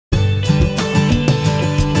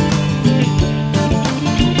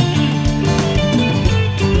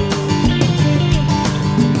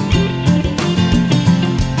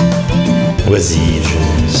Oisive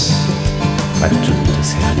jeunesse, à tout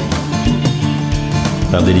asservie.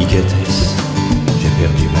 Par délicatesse, j'ai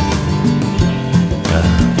perdu ma vie. Ah,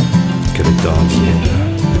 que le temps vienne,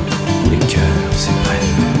 où les cœurs s'éprennent.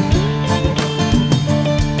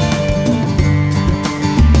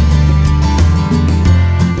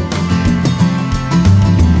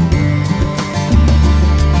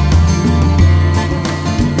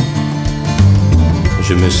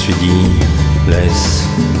 Je me suis dit, laisse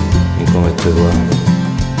qu'on te voie,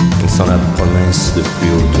 sans la promesse de plus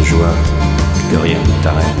haute joie, que rien ne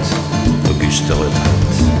t'arrête, auguste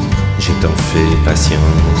retraite. J'ai tant fait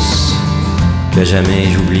patience, qu'à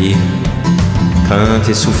jamais j'oublie, crainte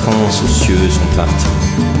et souffrance aux cieux sont partis.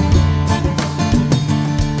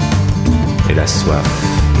 Et la soif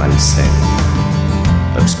malsaine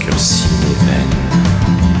obscurcit mes veines.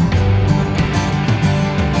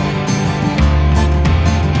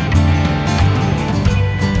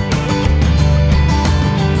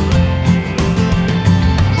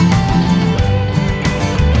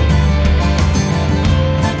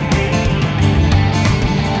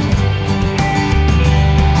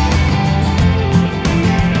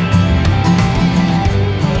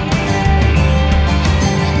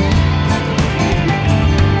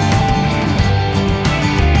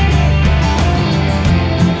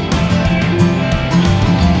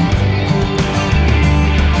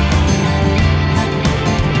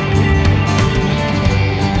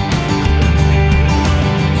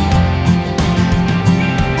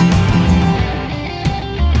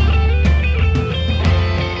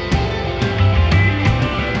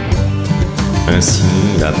 Ainsi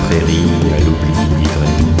la prairie à l'oubli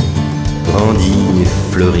livrée grandit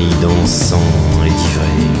et fleurit dansant et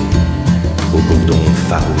divré au bourdon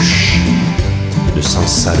farouche de sans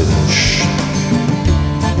sale mouche.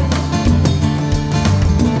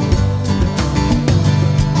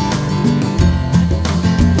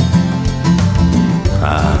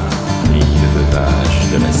 Ah, oui, le veuvage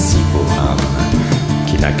de la si pauvre âme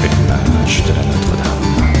qui n'a que l'image de la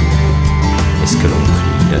Notre-Dame. Est-ce que l'on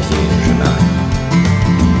prie la Vierge Marie?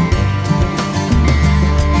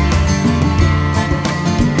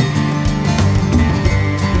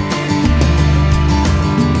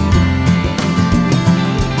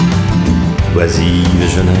 Oisive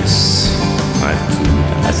jeunesse, à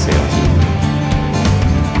tout asservie.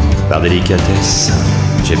 Par délicatesse,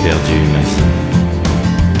 j'ai perdu ma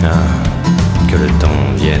vie. Ah,